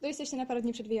Jesteście na parę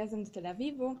dni przed wyjazdem do Tel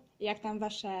Awiwu. Jak tam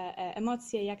wasze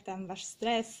emocje, jak tam wasz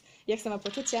stres, jak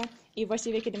samopoczucie i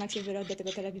właściwie kiedy macie wylot do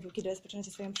tego Tel Awiwu, kiedy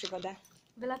rozpoczynacie swoją przygodę?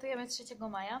 Wylatujemy 3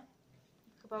 maja.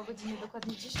 Chyba o godzinie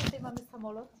dokładnie 10 mamy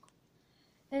samolot.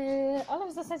 Ale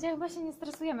w zasadzie chyba się nie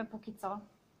stresujemy póki co.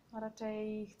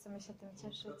 Raczej chcemy się tym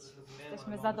cieszyć.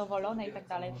 Jesteśmy zadowolone i tak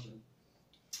dalej.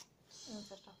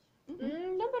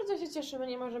 No bardzo się cieszymy,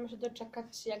 nie możemy się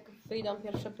doczekać, jak wyjdą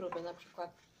pierwsze próby na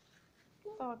przykład.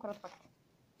 To akurat fakt.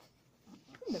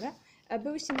 Dobra.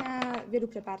 Byłyście na wielu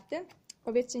preparty.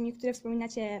 Powiedzcie mi, które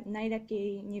wspominacie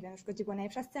najlepiej, nie wiem, gdzie była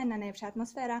najlepsza scena, najlepsza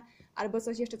atmosfera, albo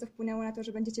coś jeszcze, co wpłynęło na to,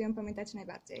 że będziecie ją pamiętać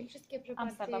najbardziej. Wszystkie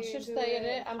preparty Amsterdam.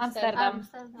 3-4,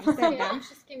 Amsterdam.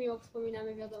 Wszystkie miło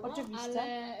wspominamy, wiadomo, Oczywiście.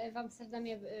 ale w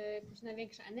Amsterdamie jakoś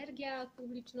największa energia od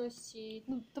publiczności.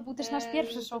 No, to był też nasz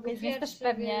pierwszy showcase, więc też pierwszy,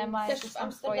 pewnie więc ma Też jakieś w tam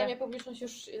Amsterdamie swoje. publiczność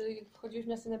już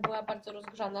wchodziliśmy na scenę, była bardzo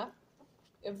rozgrzana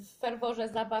w ferworze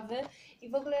zabawy i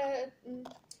w ogóle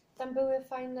tam były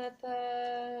fajne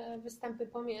te występy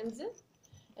pomiędzy.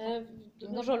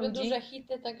 Dużo ludzi. Duże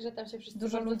hity, także tam się wszyscy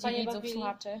Dużo bardzo ludzi, fajnie widzów, bawili.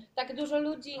 słuchaczy. Tak, dużo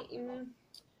ludzi.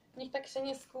 Nikt tak się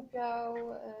nie skupiał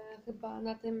chyba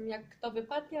na tym, jak kto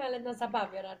wypadnie, ale na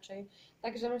zabawie raczej.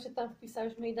 Także my się tam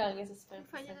wpisałyśmy idealnie ze swoją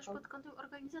Fajnie też piosenką. pod kątem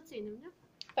organizacyjnym, nie?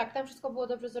 Tak, tam wszystko było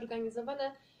dobrze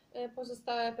zorganizowane.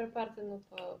 Pozostałe preparty, no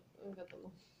to wiadomo.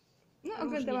 No,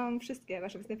 oglądałam wszystkie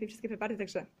wasze występy, wszystkie preparty,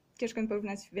 także ciężko mi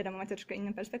porównać, wiadomo, ma troszkę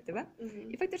inną perspektywę.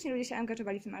 I faktycznie ludzie się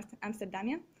angażowali w tym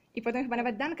Amsterdamie. I potem chyba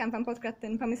nawet Duncan wam podkradł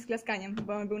ten pomysł z klaskaniem,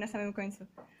 bo on był na samym końcu.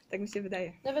 Tak mi się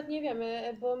wydaje. Nawet nie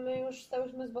wiemy, bo my już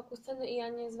stałyśmy z boku sceny i ja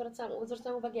nie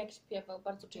zwracałam uwagi, jak śpiewał.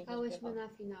 Bardzo pięknie Czekałyśmy śpiewał. na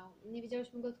finał. Nie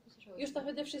widziałyśmy go, tylko słyszałyśmy. Już to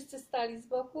wtedy wszyscy stali z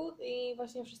boku i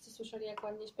właśnie wszyscy słyszeli, jak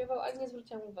ładnie śpiewał, ale nie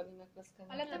zwróciłam uwagi na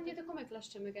klaskanie. Ale tam nie tylko my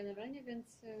klaszczymy generalnie,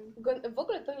 więc... W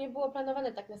ogóle to nie było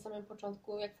planowane tak na samym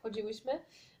początku, jak wchodziłyśmy.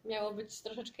 Miało być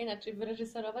troszeczkę inaczej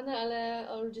wyreżyserowane, ale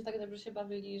ludzie tak dobrze się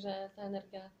bawili, że ta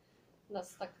energia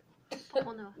nas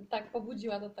tak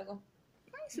pobudziła do tego.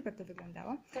 No i super to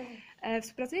wyglądało.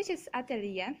 Współpracujecie z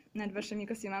Atelier nad waszymi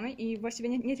kostiumami i właściwie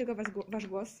nie tylko wasz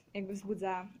głos jakby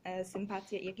wzbudza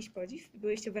sympatię i jakiś podziw.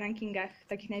 Byłyście w rankingach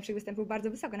takich najlepszych występów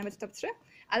bardzo wysoko, nawet w top 3,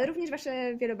 ale również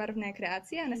wasze wielobarwne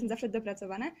kreacje, one są zawsze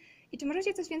dopracowane. I czy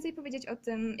możecie coś więcej powiedzieć o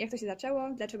tym, jak to się zaczęło,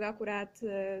 dlaczego akurat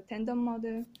ten dom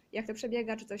mody, jak to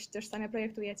przebiega, czy coś też same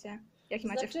projektujecie, jaki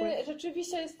macie wpływ?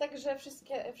 Rzeczywiście jest tak, że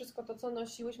wszystko to, co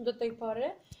nosiłyśmy do tej pory,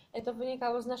 to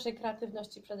wynikało z naszej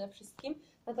kreatywności przede wszystkim.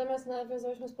 Natomiast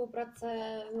nawiązałyśmy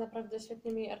współpracę z naprawdę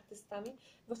świetnymi artystami.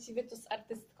 Właściwie to z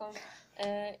artystką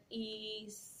i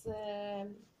z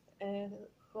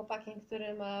chłopakiem,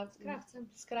 który ma...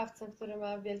 Z krawcem, który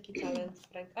ma wielki talent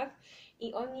w rękach.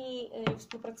 I oni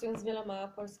współpracują z wieloma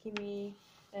polskimi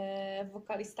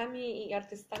wokalistami i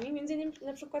artystami, między innymi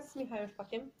na przykład z Michałem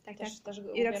Szpakiem. Też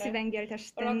I Roxy Węgiel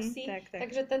też ten... Roxy, tak.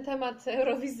 Także ten temat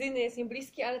eurowizyjny jest im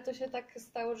bliski, ale to się tak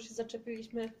stało, że się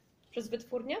zaczepiliśmy przez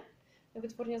wytwórnię.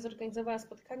 Wytwórnia zorganizowała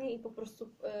spotkanie i po prostu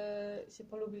się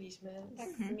polubiliśmy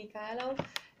z Mikaelą.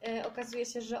 Okazuje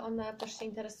się, że ona też się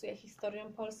interesuje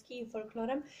historią Polski i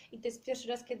folklorem i to jest pierwszy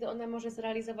raz, kiedy ona może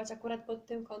zrealizować akurat pod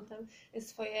tym kątem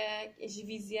swoje jakieś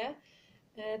wizje.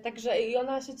 Także i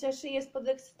ona się cieszy, jest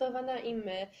podekscytowana i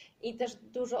my. I też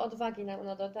dużo odwagi nam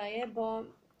ona dodaje, bo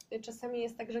czasami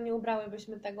jest tak, że nie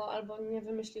ubrałybyśmy tego albo nie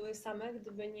wymyśliły same,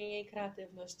 gdyby nie jej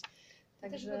kreatywność.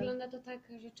 Też wygląda to tak,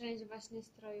 że część właśnie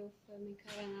strojów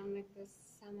Mikaela nam jakby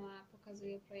sama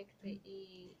pokazuje projekty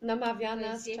i namawia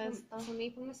nas często. To są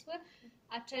jej pomysły,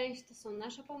 a część to są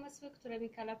nasze pomysły, które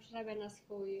Mikaela przerabia na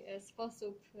swój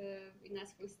sposób i na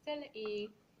swój styl i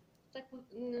tak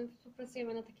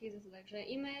współpracujemy na takich zasadach, że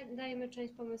i my dajemy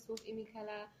część pomysłów i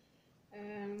Mikaela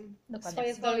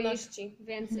swoje zdolności,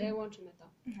 więc łączymy to.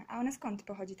 A ona skąd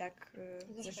pochodzi tak?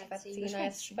 Ze Szwecji. Ona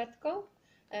jest Szwedką,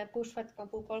 pół Szwedką,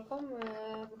 pół Polką.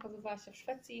 Wychowywała się w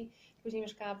Szwecji, później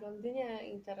mieszkała w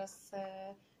Londynie i teraz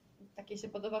tak jej się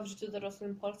podoba w życiu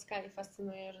dorosłym Polska i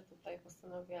fascynuje, że tutaj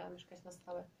postanowiła mieszkać na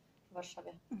stałe w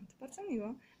Warszawie. To bardzo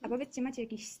miło. A powiedzcie, macie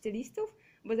jakichś stylistów?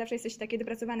 Bo zawsze jesteście takie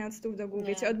dopracowane od stóp do głów,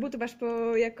 wiecie, od butów aż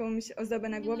po jakąś ozdobę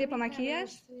na głowie, po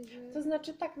makijaż? To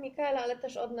znaczy tak, Mikaela, ale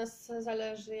też od nas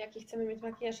zależy, jaki chcemy mieć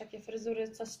makijaż, jakie fryzury,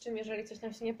 co z czym, jeżeli coś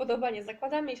nam się nie podoba, nie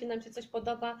zakładamy, jeśli nam się coś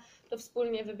podoba, to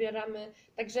wspólnie wybieramy.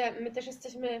 Także my też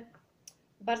jesteśmy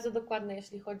bardzo dokładne,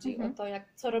 jeśli chodzi o to,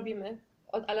 co robimy.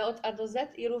 Ale od A do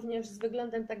Z i również z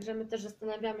wyglądem, także my też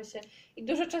zastanawiamy się i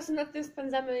dużo czasu nad tym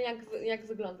spędzamy, jak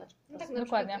wyglądać. No tak, na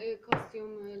Dokładnie. przykład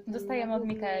kostium. Dostajemy od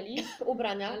Mikaeli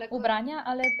ubrania,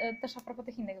 ale też a propos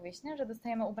tych innych wyjść, nie? Że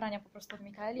dostajemy ubrania po prostu od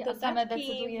Mikaeli, a same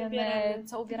decydujemy,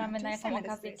 co ubieramy, na jaką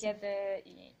okazję, kiedy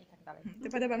i tak dalej. To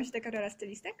podoba mi się taka rola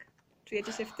stylistek?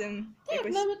 Czujecie się w tym Tak,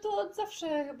 jakoś... mamy to od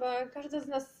zawsze chyba. Każdy z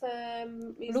nas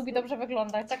jest, Lubi dobrze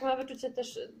wyglądać. tak ma wyczucie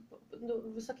też,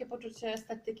 wysokie poczucie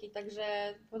estetyki, także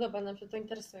podoba nam się to,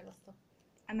 interesuje nas to.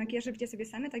 A makijaż robicie sobie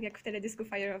same, tak jak w teledysku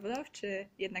Fire of Love, czy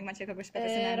jednak macie kogoś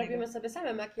profesjonalnego? Robimy sobie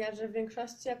same makijaże w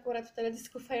większości, akurat w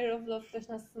teledysku Fire of Love ktoś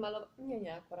nas malował.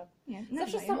 Nie akurat. Nie, Zawsze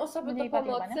nawzajem. są osoby Mniej do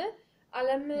wadliwa, pomocy, nie?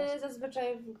 ale my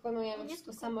zazwyczaj wykonujemy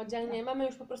wszystko samodzielnie. Tak. Mamy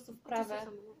już po prostu wprawę.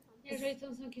 Jeżeli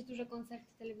to są jakieś duże koncerty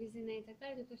telewizyjne i tak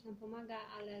dalej, to ktoś nam pomaga,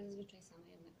 ale zazwyczaj same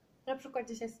jednak. Na przykład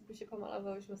dzisiaj sobie się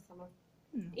pomalowałyśmy same.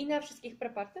 No. I na wszystkich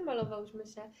preparty malowałyśmy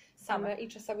się same i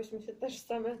czesałyśmy się też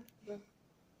same.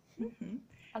 Mhm.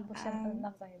 Albo się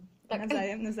nawzajem. Tak.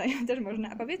 Nawzajem też można.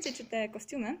 A powiedzcie, czy te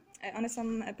kostiumy, one są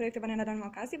projektowane na daną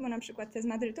okazję, bo na przykład te z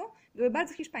Madrytu były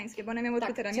bardzo hiszpańskie, bo one miały Tak,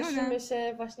 odkryte ramiona. cieszymy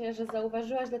się właśnie, że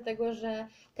zauważyłaś, dlatego że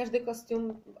każdy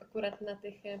kostium akurat na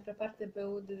tych preparty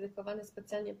był dedykowany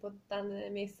specjalnie pod dane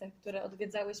miejsce, które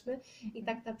odwiedzałyśmy. I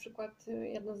tak na przykład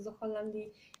jedno z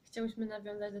Holandii chciałyśmy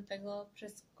nawiązać do tego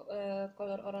przez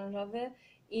kolor oranżowy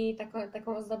i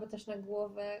taką ozdobę też na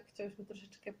głowę. Chciałyśmy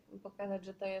troszeczkę pokazać,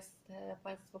 że to jest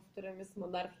państwo, w którym jest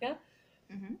monarchia.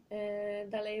 Mhm.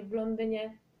 Dalej w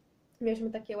Londynie mieliśmy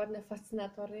takie ładne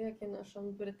fascynatory, jakie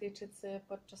noszą Brytyjczycy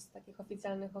podczas takich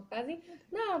oficjalnych okazji.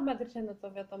 No a w Madrycie, no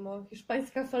to wiadomo,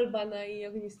 hiszpańska falbana i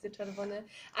ognisty czerwony.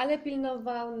 Ale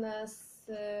pilnował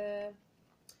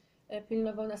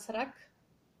nas rak.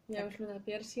 Miałyśmy na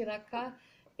piersi raka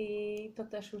i to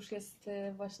też już jest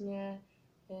właśnie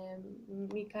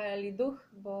Mikaeli duch,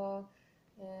 bo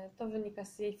to wynika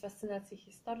z jej fascynacji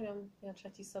historią. Jan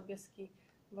III Sobieski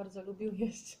bardzo lubił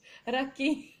jeść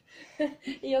raki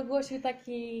i ogłosił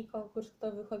taki konkurs,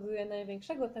 kto wyhoduje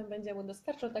największego, ten będzie mu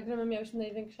dostarczał. Także my miałyśmy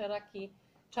największe raki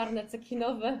czarne,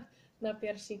 cekinowe na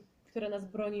piersi, które nas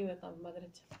broniły tam w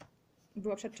Madrycie.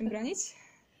 Było przed czym bronić?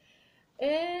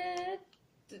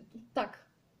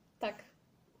 Tak.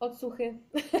 Odsłuchy.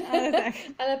 Ale tak.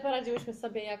 Ale poradziłyśmy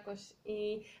sobie jakoś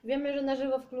i wiemy, że na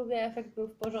żywo w klubie efekt był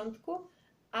w porządku,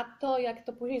 a to, jak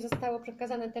to później zostało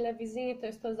przekazane telewizyjnie,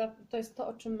 to jest to,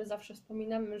 o czym my zawsze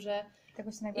wspominamy, że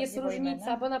Tego się najbardziej jest boimy,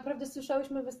 różnica, nie? bo naprawdę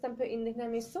słyszałyśmy występy innych na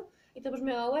miejscu i to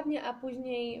brzmiało ładnie, a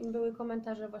później były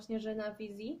komentarze właśnie, że na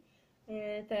wizji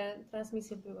te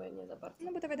transmisje były nie za bardzo.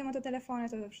 No bo to wiadomo, to telefony,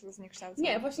 to wszystko zniekształca.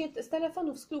 Nie, właśnie z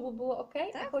telefonów z klubu było ok,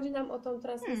 Tak? a chodzi nam o tą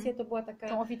transmisję, to była taka...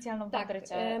 Tą oficjalną w Tak,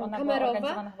 Madrycie. Ona kamerowa. była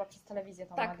organizowana chyba przez telewizję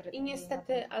tą Tak, Madryt. i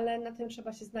niestety, ale na tym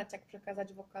trzeba się znać, jak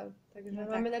przekazać wokal. Także No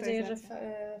mamy tak, to nadzieję, że jest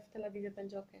w telewizji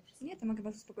będzie ok. Nie, to mogę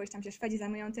was uspokoić, tam się Szwedzi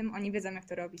zajmują tym, oni wiedzą jak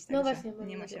to robić, No także właśnie,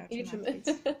 nie ma się o i czym liczymy.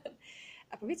 martwić.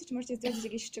 A powiedzcie, czy możecie zdradzić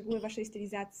jakieś szczegóły waszej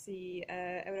stylizacji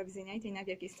eurowizyjnej, tej na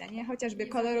wielkiej scenie? Chociażby Nie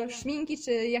za kolor wiele. szminki,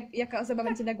 czy jaka osoba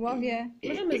będzie na głowie?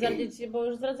 Możemy zdradzić, bo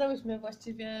już zdradzałyśmy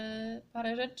właściwie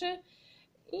parę rzeczy.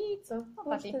 I co? Patty.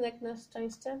 Bursztynek na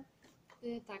szczęście.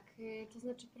 Tak, to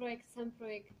znaczy sam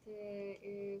projekt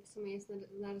w sumie jest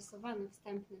narysowany,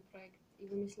 wstępny projekt i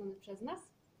wymyślony przez nas.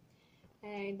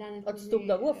 Dany Od później- stóp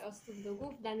do głów. Od stóp do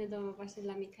głów, dany właśnie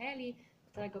dla Mikaeli,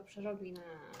 którego przerobi na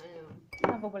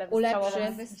No w ogóle Ulepszy.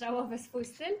 wystrzałowy swój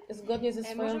styl. Zgodnie ze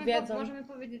swoją wiedzą. Możemy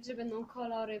powiedzieć, że będą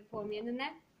kolory płomienne,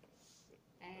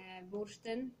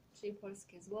 bursztyn, czyli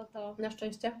polskie złoto, Na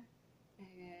szczęście.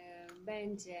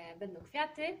 będą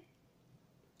kwiaty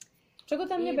Czego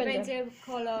tam nie i będzie? będzie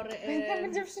kolor... Tam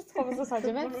będzie wszystko w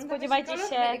zasadzie, więc Może spodziewajcie kolor,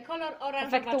 się kolor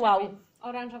efektu wow.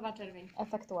 oranżowa czerwień.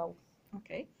 efektu wow.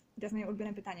 Okej. Teraz moje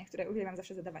ulubione pytanie, które uwielbiam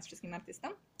zawsze zadawać wszystkim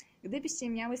artystom. Gdybyście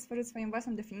miały stworzyć swoją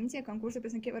własną definicję konkursu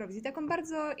piosenki Eurowizji, taką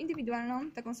bardzo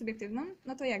indywidualną, taką subiektywną,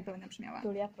 no to jak by ona brzmiała?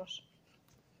 Julia, proszę.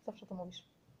 Zawsze to mówisz.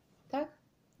 Tak?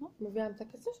 No. Mówiłam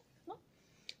takie coś? No.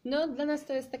 No, dla nas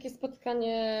to jest takie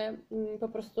spotkanie po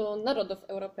prostu narodów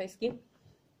europejskich.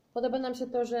 Podoba nam się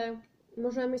to, że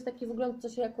możemy mieć taki wgląd, co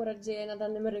się akurat dzieje na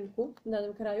danym rynku, w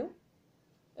danym kraju,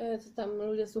 co tam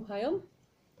ludzie słuchają.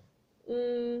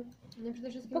 No przede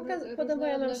wszystkim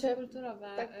Podobają nam się, kulturowe.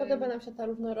 tak, podoba nam się ta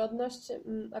różnorodność.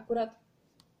 Akurat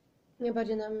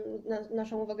najbardziej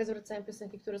naszą uwagę zwracają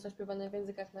piosenki, które są śpiewane w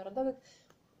językach narodowych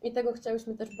i tego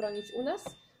chciałyśmy też bronić u nas.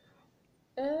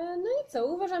 No i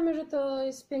co? Uważamy, że to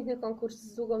jest piękny konkurs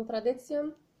z długą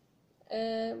tradycją.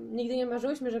 Nigdy nie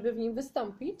marzyłyśmy, żeby w nim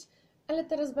wystąpić, ale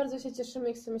teraz bardzo się cieszymy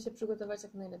i chcemy się przygotować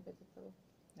jak najlepiej do tego.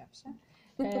 Dobrze.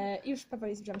 I już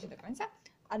powoli zbliżamy się do końca.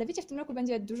 Ale wiecie, w tym roku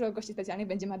będzie dużo gości specjalnych,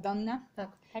 będzie Madonna. Tak.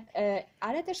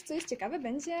 Ale też, co jest ciekawe,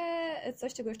 będzie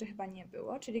coś, czego jeszcze chyba nie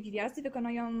było, czyli gwiazdy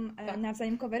wykonują Tak.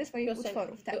 nawzajem covery swoich Piosenki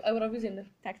utworów. Tak, eurowizyjnych.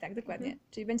 tak, dokładnie.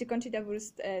 Czyli będzie Conchita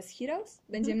Wurst z Heroes,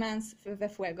 będzie Mans we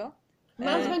Fuego.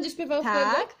 Mans będzie śpiewał Fuego?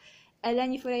 Tak.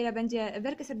 Eleni Furejra będzie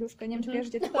Werkę Serduszko, nie wiem, czy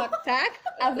kojarzycie to? Tak. Tak?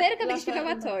 A Werka będzie Lasza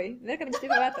śpiewała Elena. Toj. Werka będzie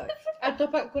śpiewała Toj. Ale to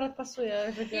akurat pasuje,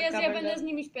 że Jezu, Wielka ja będzie. będę z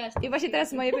nimi śpiewać. I właśnie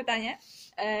teraz moje pytanie.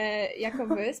 Jako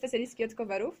wy, specjalistki od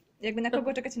coverów, jakby na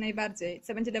kogo czekacie najbardziej?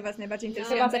 Co będzie dla was najbardziej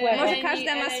interesujące? Chyba Może Eleni-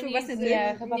 każda ma swój Eleni własny z- styl.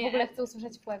 Nie, chyba Nie. w ogóle chcę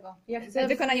usłyszeć Fuego. Ja chcę W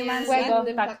wykonaniu Mansi.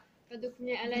 Mansi. Tak. Według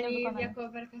mnie Nie Eleni wykonania. jako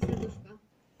Werka Serduszka.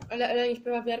 Ale Eleni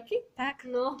śpiewa Wierki? Tak?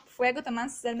 No, Fuego to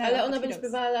Mans Selmer. Ale ona będzie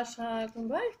śpiewała Lasza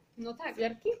Tumbaj? no tak.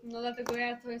 Wierki? No dlatego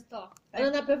to jest to. Tak.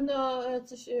 Ona na pewno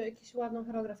jakąś ładną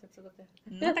choreografię przygotuje.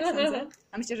 No tak sądzę.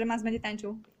 A myślę, że Mans będzie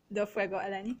tańczył do Fuego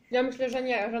Eleni. Ja myślę, że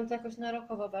nie, że on to jakoś na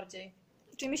rockowo bardziej.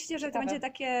 Czyli myślicie, że to Ciekawe. będzie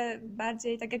takie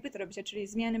bardziej tak jak wy to robicie, czyli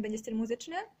zmiany będzie styl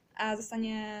muzyczny, a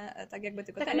zostanie tak jakby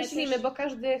tylko Tak tańc? myślimy, bo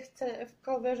każdy chce w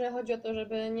coverze, chodzi o to,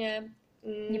 żeby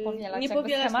Nie powielać nie jakby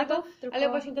powielać tego, schematów, tylko... ale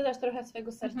właśnie dodać trochę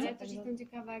swojego serca. Ja też także jestem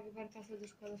ciekawa, jak Werka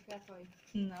Serduszka wyszła Toj.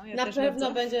 No, ja na też pewno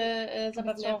bardzo. będzie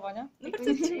zabawnie. Wystrzałowo, nie? No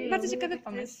bardzo, bardzo ciekawy To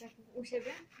pomysł. jest jak u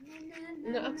siebie?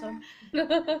 No a co?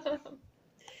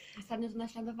 Ostatnio to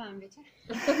naśladowałam, wiecie?